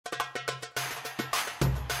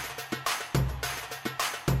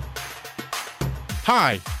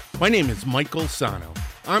Hi, my name is Michael Sano.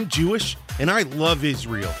 I'm Jewish and I love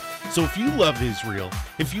Israel. So if you love Israel,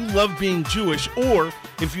 if you love being Jewish, or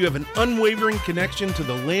if you have an unwavering connection to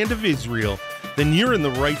the land of Israel, then you're in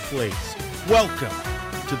the right place. Welcome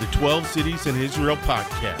to the 12 Cities in Israel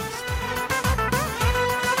podcast.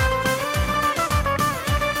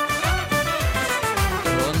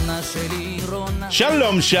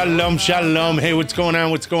 Shalom, shalom, shalom. Hey, what's going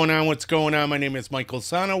on? What's going on? What's going on? My name is Michael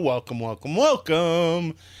Sano. Welcome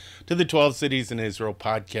to the 12 Cities in Israel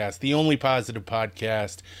podcast, the only positive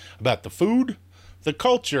podcast about the food, the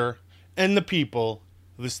culture, and the people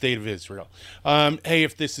of the state of Israel. Hey,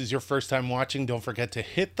 if this is your first time watching, don't forget to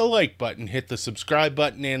hit the like button, hit the subscribe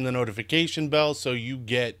button, and the notification bell so you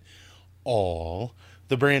get all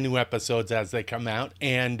the brand new episodes as they come out.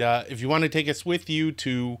 And if you want to take us with you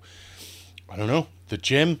to, I don't know, the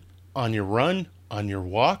gym, on your run, on your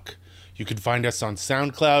walk, you can find us on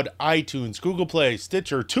SoundCloud, iTunes, Google Play,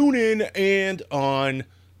 Stitcher, TuneIn, and on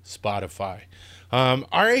Spotify. All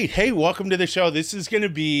right, hey, welcome to the show. This is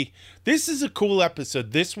a cool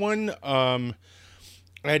episode. This one, I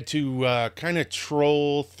had to kind of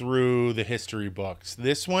troll through the history books.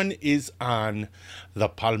 This one is on the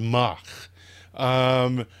Palmach.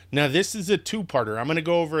 Now this is a two-parter. I'm going to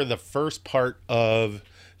go over the first part of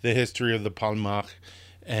the history of the Palmach,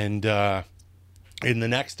 and in the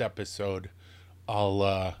next episode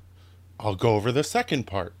I'll go over the second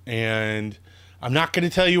part, and I'm not going to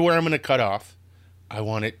tell you where I'm going to cut off. I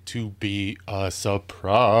want it to be a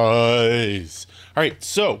surprise. All right,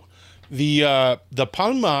 so the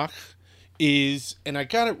Palmach is, and I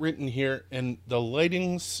got it written here, and the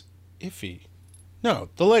lighting's iffy. No,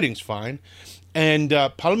 the lighting's fine. And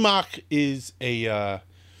Palmach is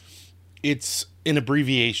it's an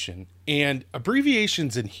abbreviation. And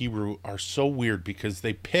abbreviations in Hebrew are so weird because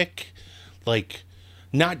they pick, like,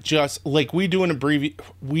 not just, like, we do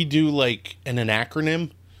like an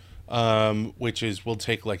acronym, which is, we'll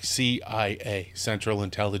take like CIA, Central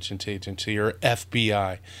Intelligence Agency, or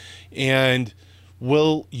FBI, and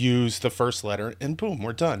we'll use the first letter and boom,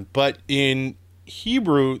 we're done. But in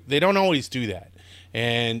Hebrew, they don't always do that.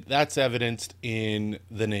 And that's evidenced in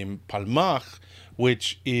the name Palmach,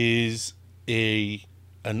 which is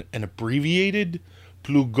an abbreviated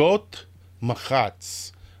Plugot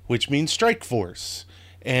Machatz, which means strike force.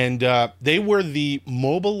 And they were the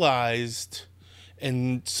mobilized,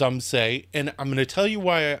 and some say, and I'm going to tell you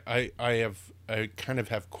why I kind of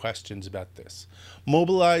have questions about this.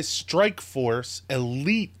 Mobilized strike force,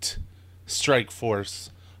 elite strike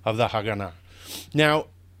force of the Haganah. Now,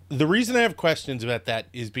 the reason I have questions about that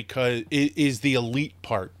is because it is the elite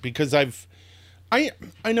part, because I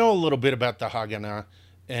know a little bit about the Haganah,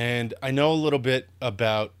 and I know a little bit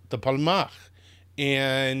about the Palmach.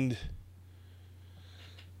 And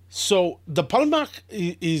so the Palmach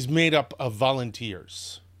is made up of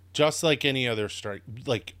volunteers, just like any other strike,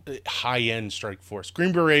 like high-end strike force.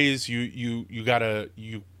 Green Berets, you've got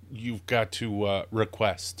to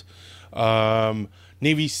request.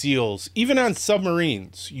 Navy SEALs, even on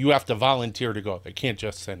submarines, you have to volunteer to go. They can't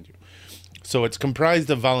just send you. So it's comprised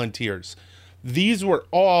of volunteers. These were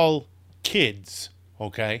all kids,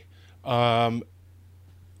 okay? I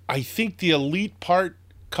think the elite part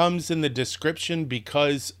comes in the description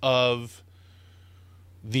because of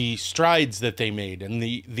the strides that they made and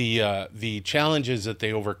the challenges that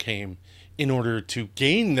they overcame in order to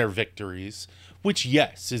gain their victories, which,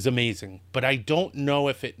 yes, is amazing, but I don't know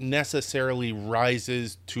if it necessarily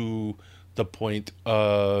rises to the point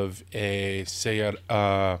of a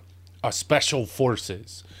special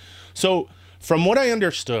forces. So from what I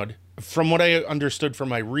understood from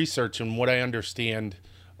my research and what I understand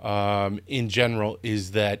in general,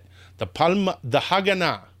 is that the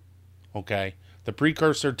Haganah, okay, the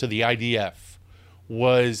precursor to the IDF,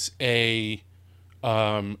 was a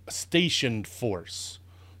stationed force.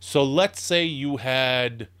 So let's say you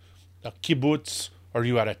had a kibbutz or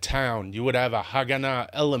you had a town, you would have a Haganah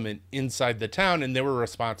element inside the town, and they were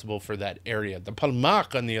responsible for that area. The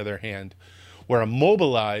Palmach, on the other hand, were a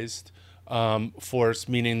mobilized force,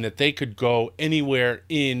 meaning that they could go anywhere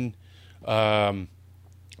in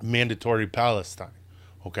mandatory Palestine,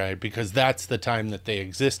 okay? Because that's the time that they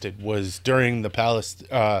existed, was during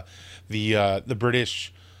the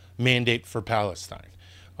British mandate for Palestine.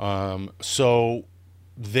 So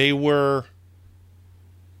they were,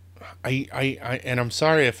 and I'm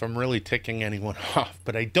sorry if I'm really ticking anyone off,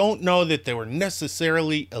 but I don't know that they were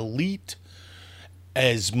necessarily elite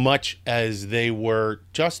as much as they were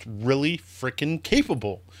just really freaking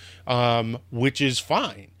capable, which is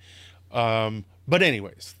fine. But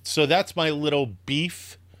anyways, so that's my little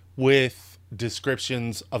beef with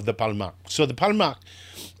descriptions of the Palmach. So the Palmach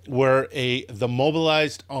were the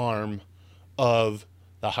mobilized arm of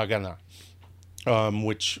the Haganah,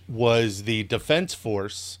 which was the defense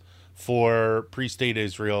force for pre-state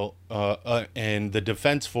Israel and the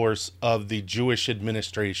defense force of the Jewish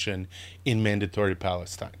administration in Mandatory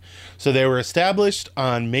Palestine. So they were established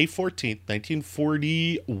on May 14th,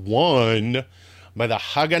 1941 by the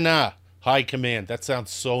Haganah High Command. That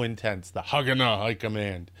sounds so intense. The Haganah High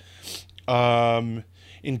Command.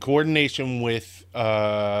 In coordination with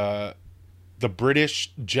the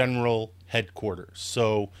British General Headquarters.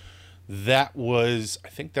 So I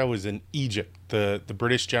think that was in Egypt. The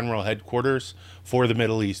British General Headquarters for the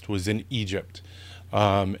Middle East was in Egypt.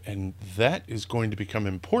 And that is going to become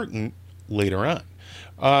important later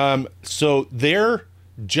on. So their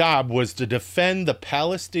job was to defend the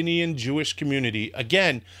Palestinian Jewish community.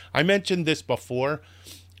 Again, I mentioned this before.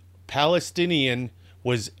 Palestinian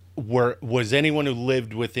was anyone who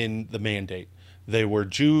lived within the mandate. They were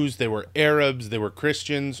Jews, they were Arabs, they were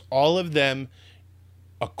Christians, all of them,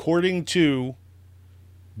 according to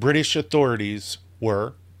British authorities,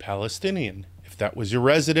 were Palestinian. If that was your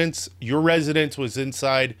residence was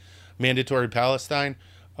inside Mandatory Palestine,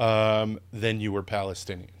 then you were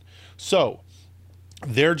Palestinian. So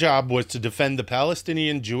their job was to defend the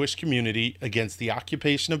Palestinian Jewish community against the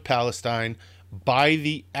occupation of Palestine by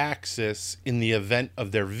the Axis in the event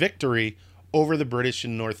of their victory over the British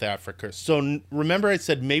in North Africa. So remember I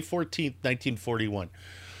said May 14th, 1941.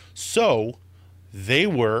 So they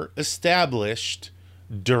were established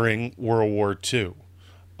during World War II.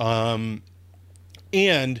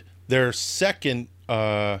 And their second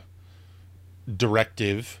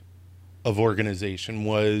directive of organization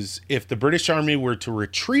was if the British Army were to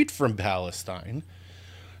retreat from Palestine,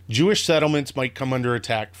 Jewish settlements might come under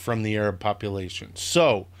attack from the Arab population.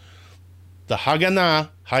 So the Haganah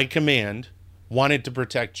High Command wanted to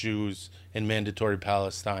protect Jews in Mandatory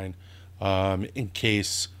Palestine in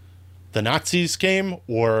case the Nazis came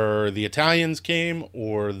or the Italians came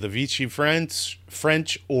or the Vichy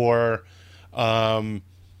French or they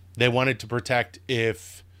wanted to protect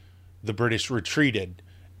if the British retreated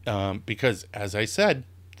because, as I said,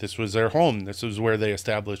 this was their home. This was where they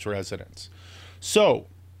established residence. So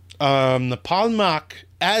the Palmach,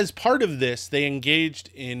 as part of this, they engaged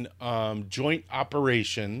in joint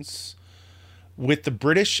operations with the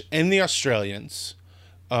British and the Australians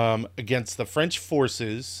against the French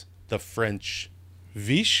forces, the French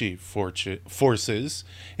Vichy forces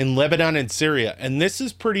in Lebanon and Syria. And this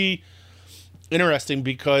is pretty interesting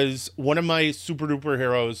because one of my super duper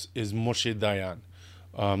heroes is Moshe Dayan,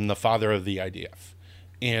 the father of the IDF.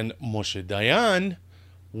 And Moshe Dayan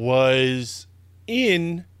was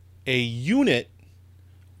in a unit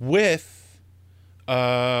with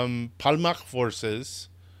Palmach forces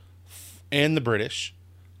and the British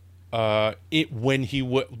when he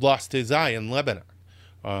lost his eye in Lebanon,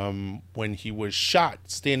 when he was shot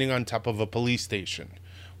standing on top of a police station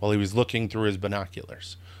while he was looking through his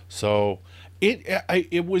binoculars. So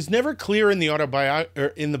it was never clear in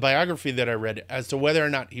the biography that I read as to whether or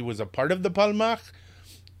not he was a part of the Palmach,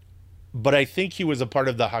 but I think he was a part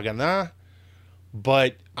of the Haganah.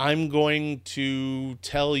 But I'm going to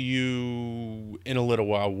tell you in a little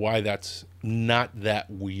while why that's not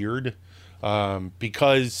that weird,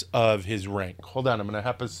 because of his rank. Hold on, I'm going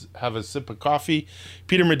to have a sip of coffee.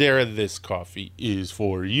 Peter Madeira, this coffee is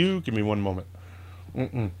for you. Give me one moment.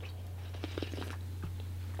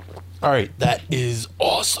 All right, that is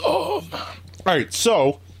awesome. All right,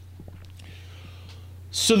 so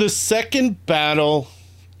the second battle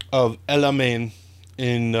of El Alamein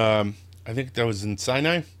in, I think that was in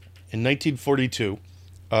Sinai in 1942.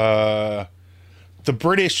 The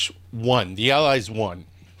British won. The Allies won.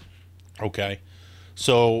 Okay.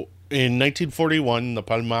 So in 1941, the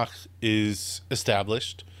Palmach is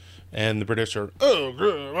established. And the British are,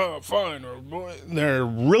 fine. They're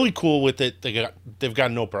really cool with it. They've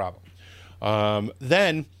got no problem.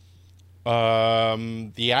 Then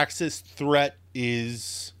the Axis threat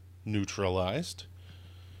is neutralized.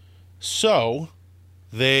 So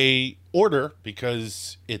they order,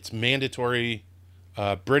 because it's mandatory,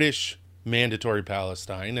 British mandatory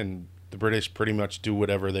Palestine, and the British pretty much do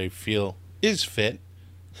whatever they feel is fit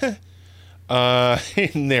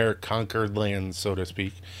in their conquered lands, so to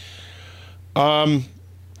speak. And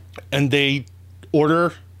they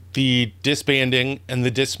order the disbanding and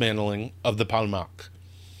the dismantling of the Palmach.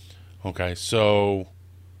 Okay, so,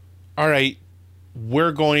 all right,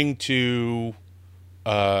 we're going to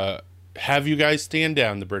have you guys stand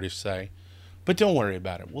down, the British say, but don't worry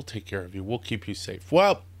about it. We'll take care of you. We'll keep you safe.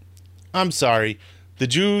 Well, I'm sorry. The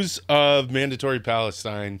Jews of Mandatory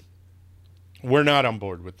Palestine we're not on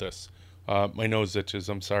board with this. My nose itches.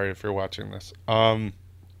 I'm sorry if you're watching this.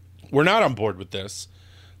 We're not on board with this.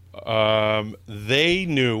 They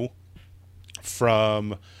knew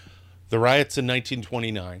from the riots in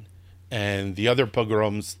 1929 and the other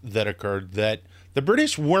pogroms that occurred that the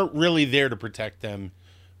British weren't really there to protect them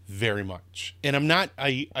very much. And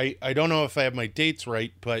I don't know if I have my dates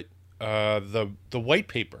right, but the white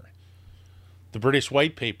paper, the British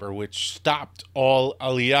white paper, which stopped all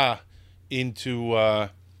Aliyah into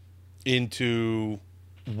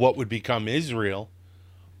what would become Israel,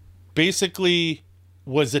 basically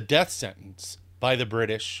was a death sentence by the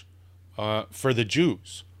British for the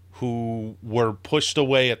Jews who were pushed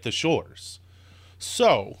away at the shores.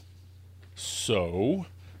 So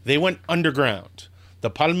they went underground. The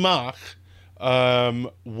Palmach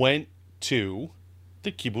went to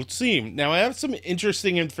the kibbutzim. Now, I have some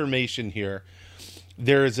interesting information here.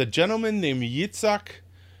 There is a gentleman named Yitzhak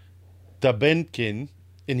Dabenkin,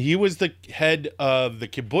 and he was the head of the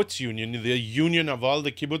kibbutz union, the union of all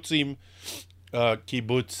the kibbutzim,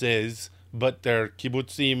 kibbutzes, but they're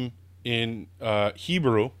kibbutzim in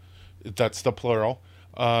Hebrew. That's the plural.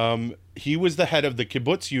 He was the head of the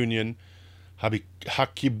kibbutz union,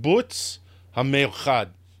 HaKibbutz HaMeochad,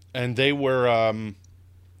 and they were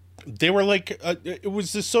like it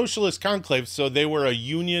was the socialist conclave, so they were a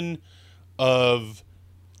union of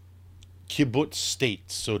kibbutz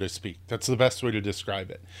states, so to speak. That's the best way to describe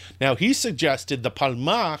it. Now, he suggested the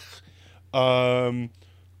Palmach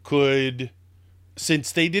could,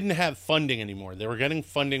 since they didn't have funding anymore, they were getting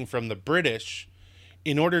funding from the British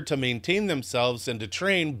in order to maintain themselves and to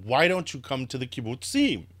train. Why don't you come to the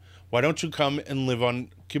kibbutzim? Why don't you come and live on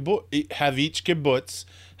kibbutz? Have each kibbutz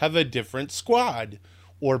have a different squad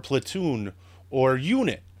or platoon or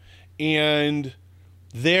unit, and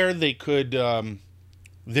there they could have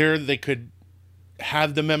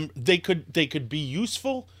the they could be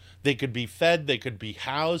useful, they could be fed, they could be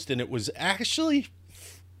housed, and it was actually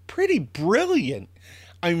pretty brilliant.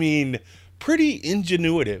 I mean, pretty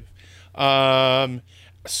ingenuitive.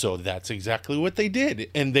 So that's exactly what they did,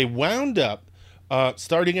 and they wound up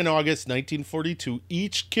starting in August 1942.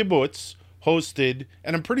 Each kibbutz hosted,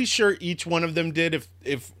 and I'm pretty sure each one of them did.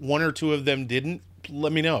 If one or two of them didn't,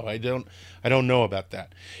 let me know. I don't know about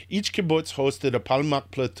that. Each kibbutz hosted a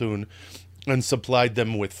Palmach platoon and supplied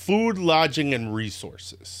them with food, lodging, and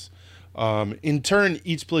resources. In turn,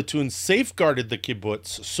 each platoon safeguarded the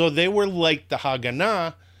kibbutz, so they were like the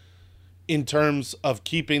Haganah in terms of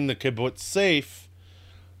keeping the kibbutz safe,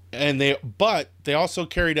 but they also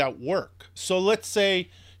carried out work. So let's say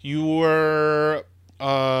you were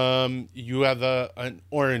you have an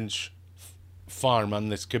orange farm on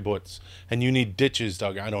this kibbutz, and you need ditches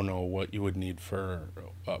dug. I don't know what you would need for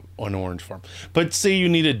an orange farm, but say you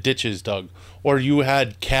needed ditches dug, or you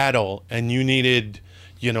had cattle and you needed,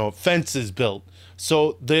 fences built.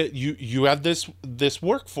 So that you have this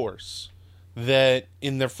workforce that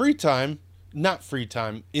in their free time, not free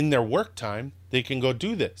time, in their work time, they can go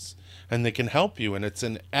do this and they can help you. And it's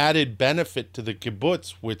an added benefit to the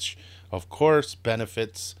kibbutz, which of course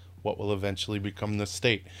benefits what will eventually become the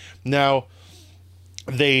state. Now,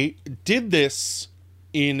 they did this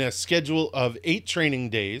in a schedule of 8 training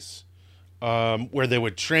days, where they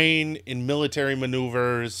would train in military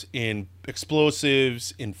maneuvers, in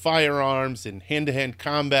explosives, in firearms, in hand-to-hand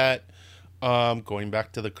combat. Going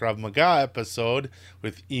back to the Krav Maga episode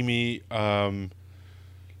with Imi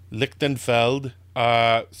Lichtenfeld.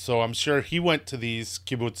 So I'm sure he went to these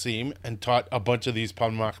kibbutzim and taught a bunch of these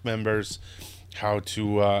Palmach members how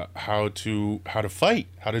to fight,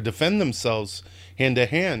 how to defend themselves hand to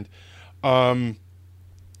hand.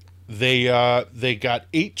 They got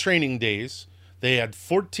 8 training days. They had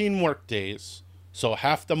 14 work days. So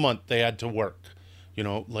half the month they had to work.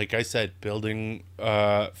 Like I said, building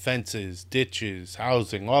fences, ditches,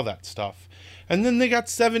 housing, all that stuff. And then they got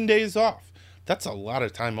 7 days off. That's a lot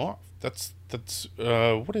of time off. That's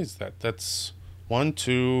what is that? That's 1,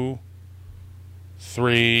 2,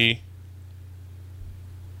 3.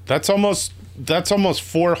 That's almost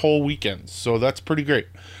 4 whole weekends. So that's pretty great.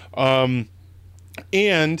 And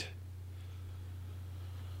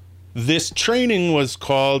this training was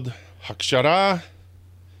called Hakshara.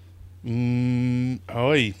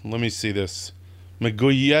 Let me see this.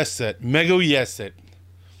 Meguyeset.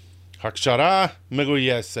 Hakshara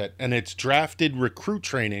Meguyeset. And it's drafted recruit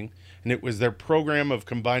training. And it was their program of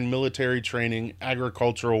combined military training,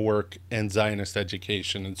 agricultural work, and Zionist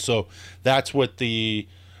education. And so that's what the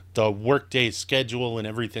workday schedule and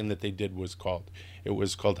everything that they did was called. It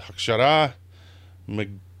was called Hakshara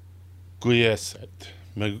Meguyeset.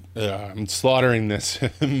 I'm slaughtering this.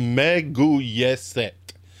 Meguyeset.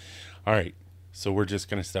 All right. So we're just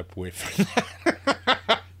going to step away from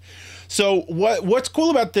that. So what's cool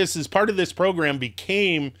about this is part of this program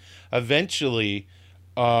became eventually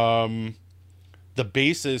the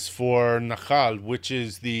basis for Nachal, which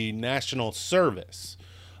is the national service.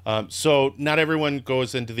 So not everyone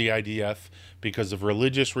goes into the IDF because of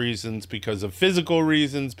religious reasons, because of physical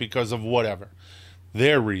reasons, because of whatever,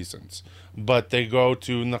 their reasons. But they go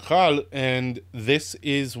to Nachal, and this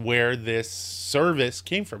is where this service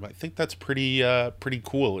came from. I think that's pretty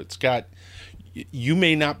cool. It's got, you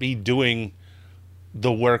may not be doing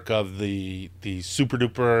the work of the super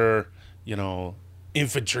duper,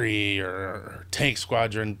 infantry or tank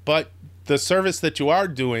squadron, but the service that you are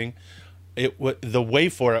doing, the way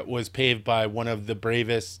for it was paved by one of the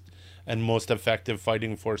bravest and most effective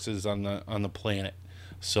fighting forces on the planet.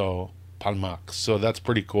 So Palmach. So that's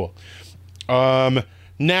pretty cool.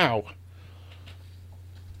 Now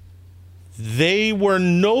they were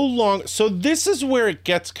no longer. So this is where it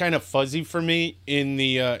gets kind of fuzzy for me in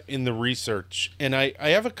the research, and I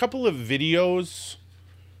have a couple of videos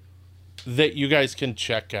that you guys can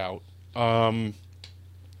check out.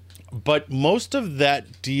 But most of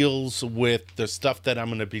that deals with the stuff that I'm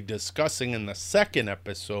going to be discussing in the second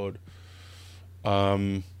episode,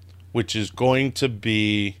 which is going to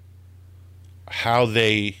be how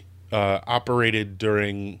they operated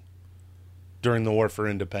during the War for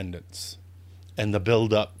Independence and the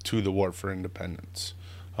build up to the War for Independence.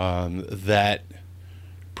 That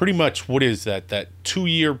pretty much, what is that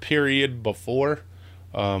 2-year period before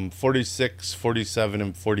 46, 47,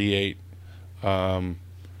 and 48.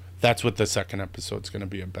 That's what the second episode's going to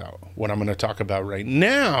be about. What I'm going to talk about right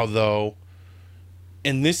now, though,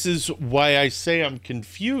 and this is why I say I'm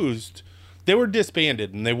confused, they were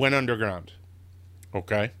disbanded and they went underground.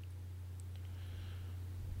 Okay?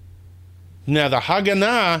 Now, the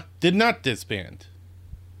Haganah did not disband.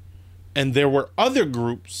 And there were other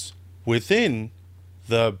groups within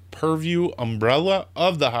the purview umbrella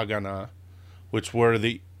of the Haganah, which were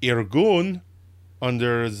the Irgun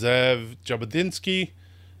under Zev Jabotinsky.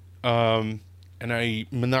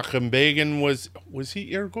 Menachem Begin was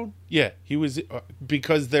he Irgun? Yeah, he was,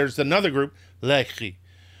 because there's another group, Lechi,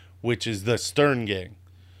 which is the Stern Gang.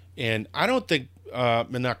 And I don't think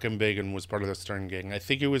Menachem Begin was part of the Stern Gang. I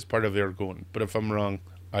think he was part of Irgun. But if I'm wrong,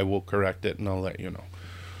 I will correct it and I'll let you know.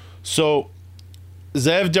 So,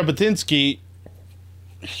 Zev Jabotinsky,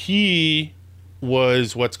 he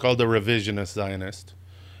was what's called a revisionist Zionist,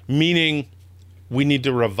 meaning we need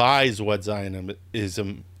to revise what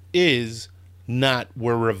Zionism is, not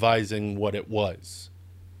we're revising what it was.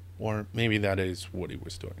 Or maybe that is what he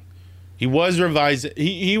was doing. He was revising,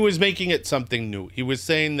 he was making it something new. He was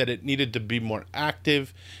saying that it needed to be more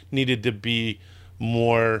active, needed to be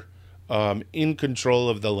more in control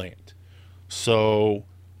of the land. So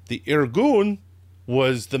the Irgun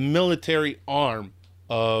was the military arm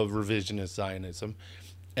of revisionist Zionism,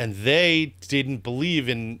 and they didn't believe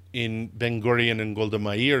in Ben-Gurion and Golda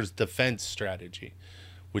Meir's defense strategy,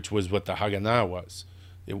 which was what the Haganah was.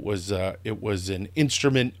 It was an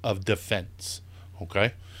instrument of defense.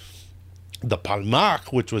 Okay, the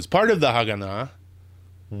Palmach, which was part of the Haganah,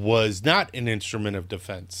 was not an instrument of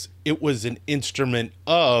defense. It was an instrument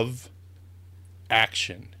of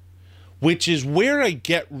action, which is where I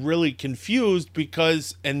get really confused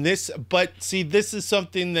because, but see, this is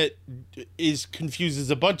something that confuses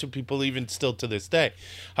a bunch of people even still to this day.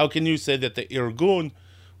 How can you say that the Irgun,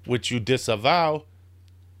 which you disavow,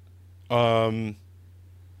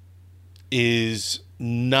 is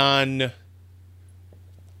not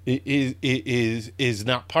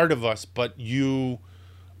part of us, but you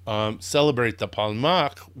celebrate the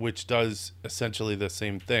Palmach, which does essentially the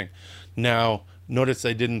same thing. Now, notice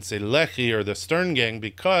I didn't say Lechi or the Stern Gang,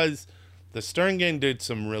 because the Stern Gang did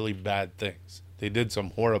some really bad things. They did some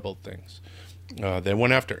horrible things. They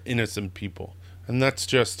went after innocent people, and that's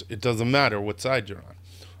just, it doesn't matter what side you're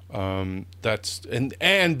on.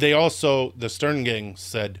 And they also, the Stern Gang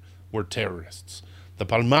said we're terrorists. The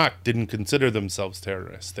Palmach didn't consider themselves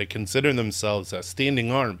terrorists. They consider themselves a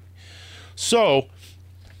standing army. So,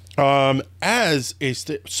 so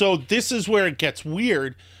this is where it gets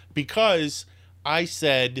weird, because I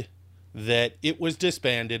said that it was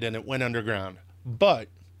disbanded and it went underground, but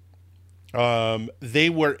they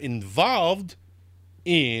were involved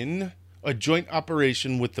in a joint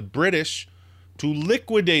operation with the British to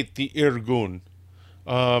liquidate the Irgun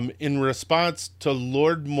in response to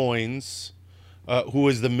Lord Moynes, who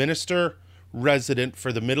was the minister resident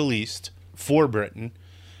for the Middle East for Britain,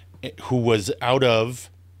 who was out of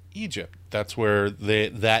Egypt. That's where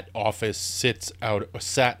that office sat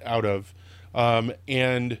out of.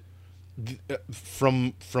 And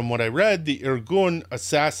from what I read, the Irgun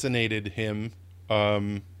assassinated him,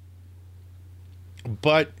 but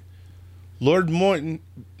Lord Moyne,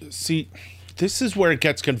 see, this is where it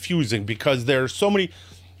gets confusing because there are so many,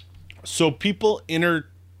 so people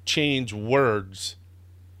interchange words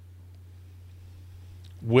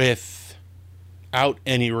without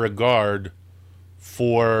any regard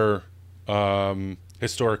for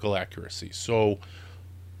historical accuracy. So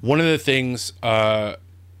one of the things,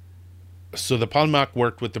 so the Palmach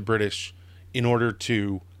worked with the British in order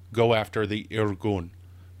to go after the Irgun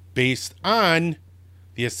based on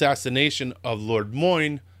the assassination of Lord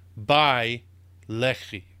Moyne by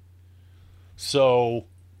Lehi. So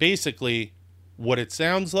basically what it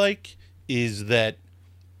sounds like is that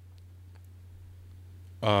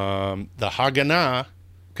the Haganah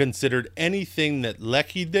considered anything that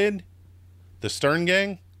Lehi did, the Stern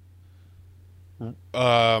Gang,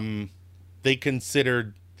 they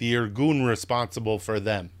considered the Irgun responsible for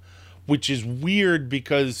them, which is weird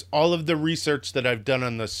because all of the research that I've done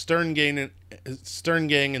on the Stern Gang and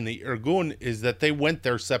the Irgun is that they went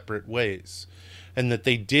their separate ways, and that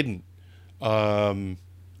they didn't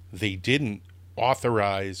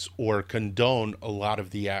authorize or condone a lot of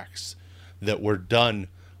the acts that were done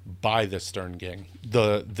by the Stern Gang.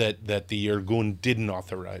 That the Irgun didn't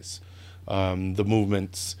authorize the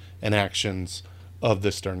movements and actions of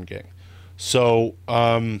the Stern Gang. So,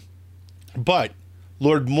 but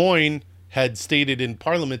Lord Moyne had stated in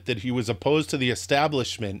Parliament that he was opposed to the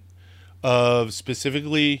establishment of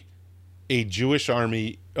specifically a Jewish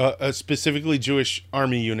army, specifically Jewish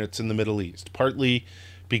army units in the Middle East, partly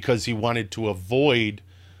because he wanted to avoid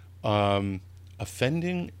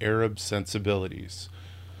offending Arab sensibilities.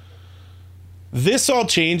 This all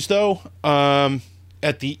changed, though,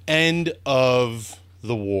 at the end of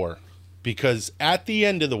the war, because at the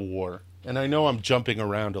end of the war, and I know I'm jumping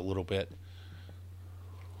around a little bit,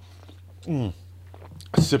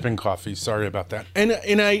 sipping coffee, sorry about that,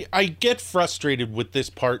 and I get frustrated with this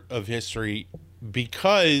part of history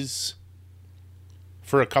because,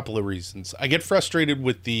 for a couple of reasons. I get frustrated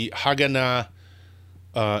with the Haganah,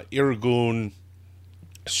 Irgun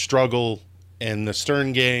struggle and the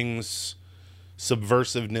Stern Gang's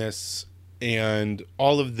subversiveness and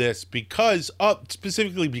all of this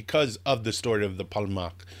specifically because of the story of the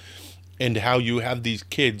Palmach and how you have these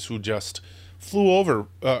kids who just flew over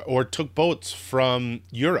or took boats from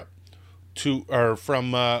Europe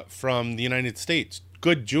from the United States,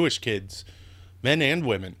 good Jewish kids, men and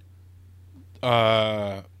women.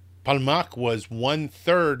 Palmach was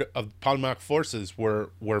 1/3 of Palmach forces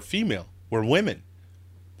were female, were women.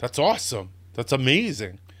 That's awesome. That's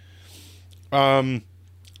amazing.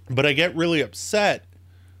 But I get really upset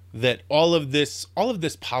that all of this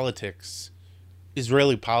politics,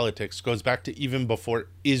 Israeli politics, goes back to even before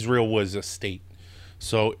Israel was a state.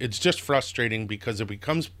 So it's just frustrating because it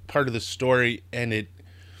becomes part of the story and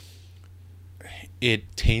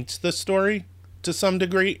it taints the story to some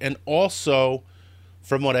degree. And also,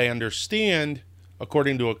 from what I understand,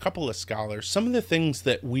 according to a couple of scholars, some of the things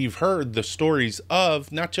that we've heard, the stories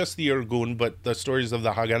of, not just the Irgun, but the stories of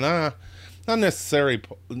the Haganah, not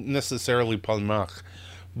necessarily Palmach,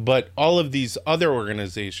 but all of these other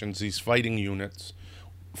organizations, these fighting units,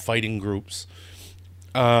 fighting groups,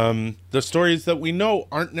 the stories that we know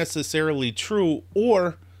aren't necessarily true,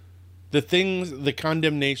 or the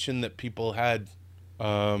condemnation that people had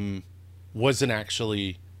wasn't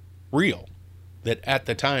actually real. That at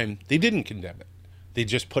the time, they didn't condemn it. They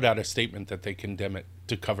just put out a statement that they condemn it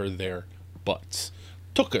to cover their butts.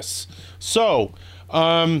 Took us. So,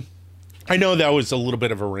 I know that was a little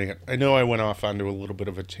bit of a rant. I know I went off onto a little bit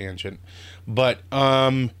of a tangent. But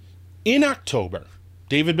in October,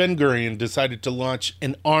 David Ben-Gurion decided to launch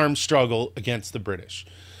an armed struggle against the British.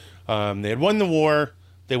 They had won the war.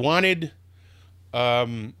 They wanted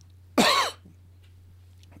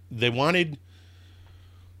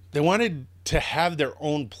to have their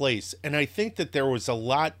own place. And I think that there was a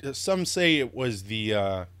lot. Some say it was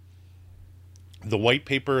the white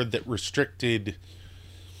paper that restricted.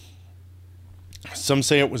 Some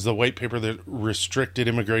say it was the white paper that restricted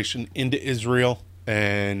immigration into Israel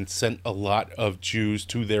and sent a lot of Jews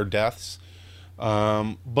to their deaths.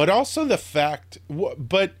 But also the fact,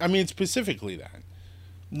 but I mean, specifically that.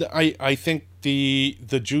 I think the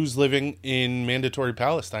Jews living in mandatory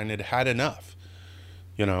Palestine had enough.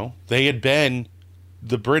 You know,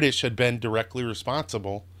 the British had been directly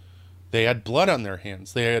responsible. They had blood on their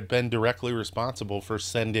hands. They had been directly responsible for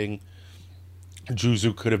sending Jews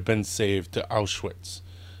who could have been saved to Auschwitz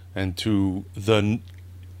and to the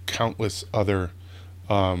countless other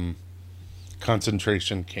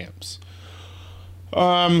concentration camps.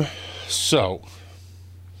 So,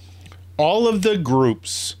 all of the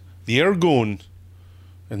groups, the Irgun,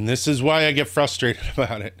 and this is why I get frustrated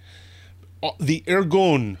about it, the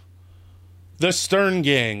Irgun, the Stern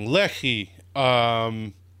Gang, Lehi,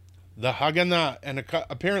 the Haganah, and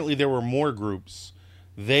apparently there were more groups.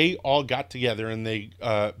 They all got together and they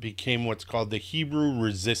became what's called the Hebrew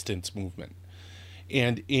Resistance Movement.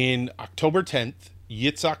 And in October 10th,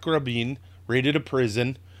 Yitzhak Rabin raided a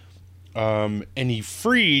prison, and he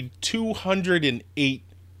freed 208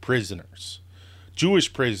 prisoners,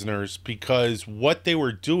 Jewish prisoners, because what they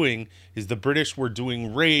were doing is the British were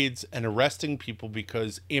doing raids and arresting people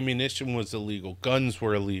because ammunition was illegal, guns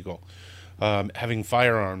were illegal, having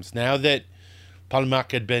firearms. Now that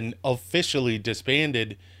Palmach had been officially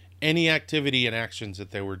disbanded, any activity and actions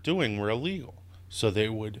that they were doing were illegal. So they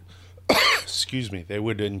would, they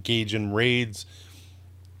would engage in raids.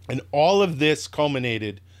 And all of this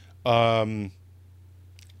culminated in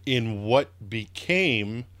what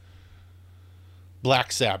became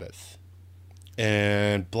Black Sabbath.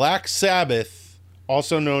 And Black Sabbath,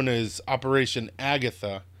 also known as Operation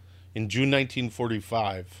Agatha, in June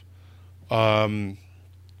 1945,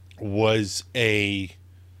 was a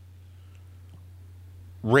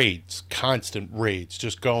raids, constant raids,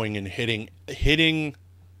 just going and hitting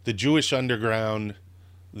the Jewish underground,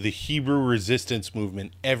 the Hebrew resistance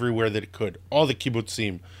movement everywhere that it could, all the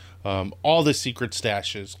kibbutzim, all the secret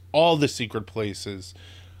stashes, all the secret places.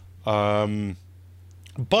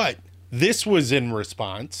 But this was in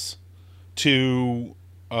response to,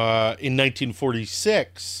 in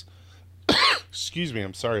 1946, excuse me,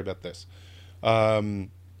 I'm sorry about this. October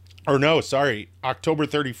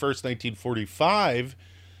 31st, 1945,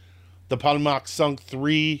 the Palmach sunk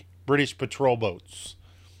 3 British patrol boats,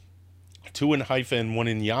 2 in Haifa and 1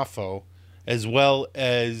 in Yaffo, as well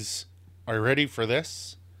as, are you ready for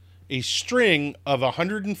this? A string of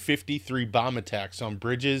 153 bomb attacks on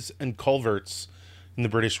bridges and culverts in the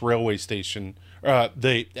British railway station.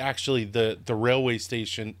 The railway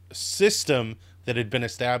station system that had been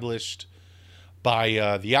established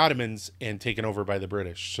by the Ottomans and taken over by the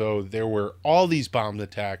British. So there were all these bomb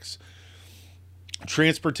attacks.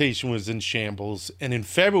 Transportation was in shambles. And in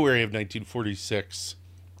February of 1946,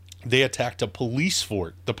 they attacked a police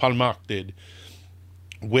fort, the Palmach did,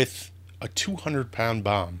 with a 200-pound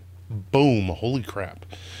bomb. Boom, holy crap.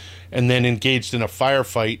 And then engaged in a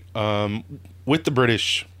firefight with the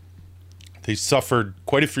British. They suffered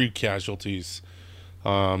quite a few casualties.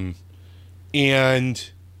 And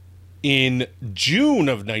in June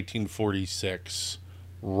of 1946,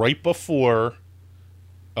 right before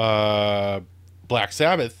Black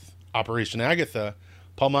Sabbath, Operation Agatha,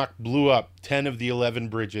 Palmach blew up 10 of the 11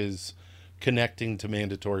 bridges connecting to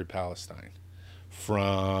Mandatory Palestine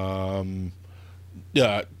from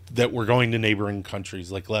that were going to neighboring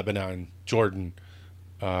countries like Lebanon, Jordan,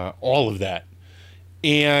 all of that.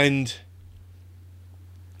 And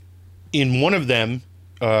in one of them,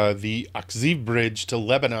 the Akziv Bridge to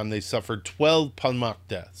Lebanon, they suffered 12 Palmach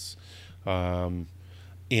deaths. And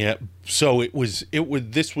so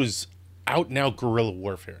this was out and out guerrilla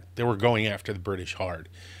warfare. They were going after the British hard,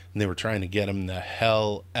 and they were trying to get them the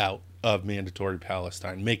hell out of Mandatory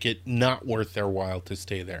Palestine, make it not worth their while to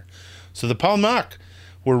stay there. So the Palmach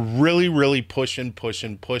were really, really pushing.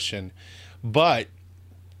 But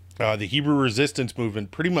the Hebrew resistance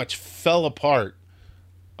movement pretty much fell apart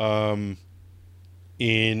in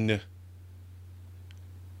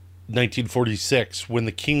 1946 when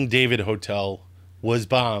the King David Hotel was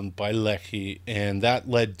bombed by Lehi, and that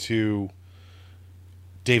led to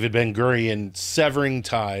David Ben-Gurion severing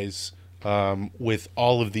ties with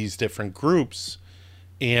all of these different groups.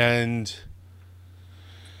 And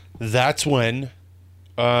that's when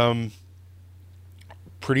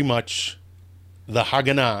pretty much the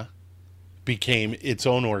Haganah became its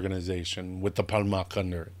own organization with the Palmach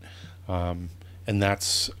under it. And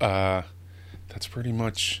that's pretty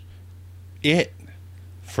much it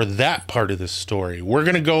for that part of the story. We're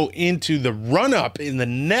going to go into the run-up in the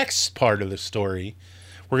next part of the story.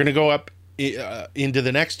 We're going to go up into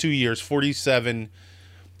the next 2 years, 47,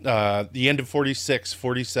 the end of 46,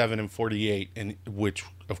 47, and 48, and which,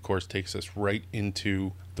 of course, takes us right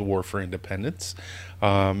into the War for Independence,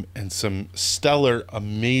 and some stellar,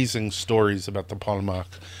 amazing stories about the Palmach.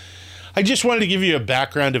 I just wanted to give you a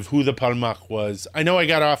background of who the Palmach was. I know I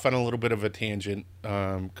got off on a little bit of a tangent,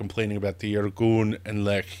 complaining about the Irgun and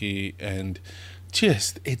Lehi, and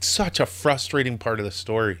just, it's such a frustrating part of the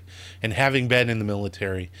story. And having been in the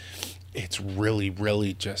military, it's really,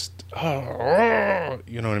 really just, you know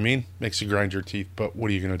what I mean? Makes you grind your teeth, but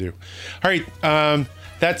what are you going to do? All right,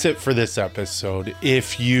 that's it for this episode.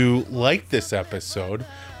 If you like this episode,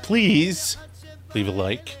 please leave a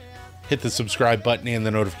like, hit the subscribe button and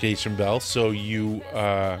the notification bell so you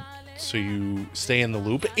stay in the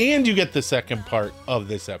loop and you get the second part of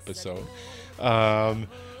this episode.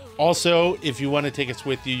 Also, if you want to take us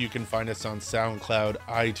with you, you can find us on SoundCloud,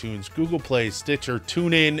 iTunes, Google Play, Stitcher,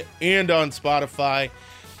 TuneIn, and on Spotify.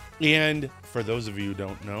 And for those of you who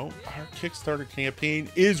don't know, our Kickstarter campaign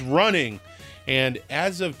is running. And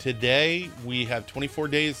as of today, we have 24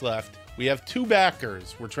 days left. We have 2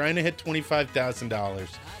 backers. We're trying to hit $25,000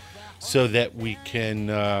 so that we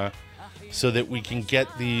can get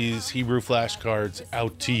these Hebrew flashcards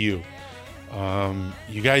out to you.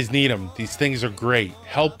 You guys need them. These things are great.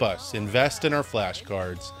 Help us. Invest in our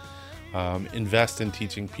flashcards. Invest in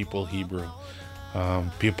teaching people Hebrew.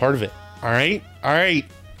 Be a part of it. All right? All right.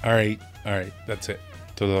 All right. All right. That's it.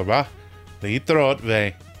 תודה רבה. להתראות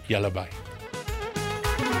ויאללה ביי.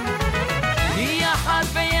 היא אחת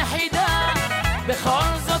ויחידה,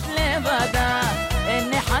 בכל זאת לבדה,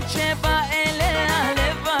 אין אחד שבא אליה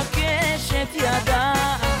לבקש את ידה.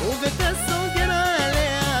 ובתסוגר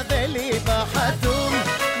עליה בליבה חתום,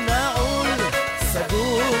 נעול,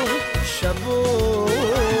 סגור, שבור.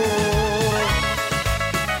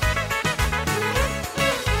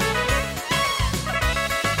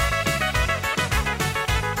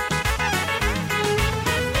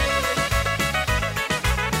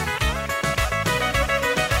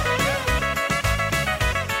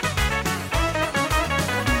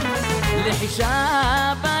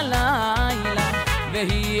 לחישה בלילה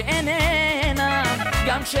והיא איננה,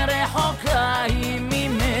 גם שרחוקה היא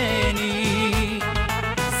ממני.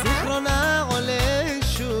 זיכרונה עולה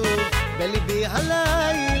שוב בליבי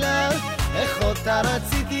הלילה, איך אותה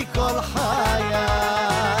רציתי כל חיי.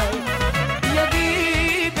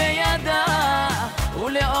 ידי בידה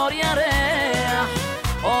ולאור ירח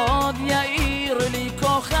עוד יאיר לי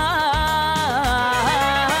כוכב.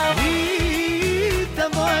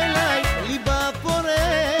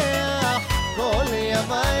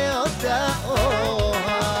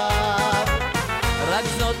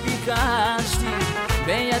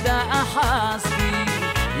 בידה אחזתי,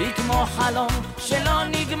 היא כמו חלום שלא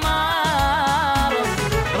נגמר.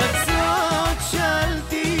 רצות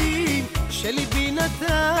שאלתי, שליבי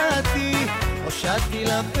נתתי, הושעתי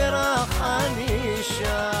לפרח אני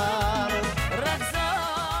שם.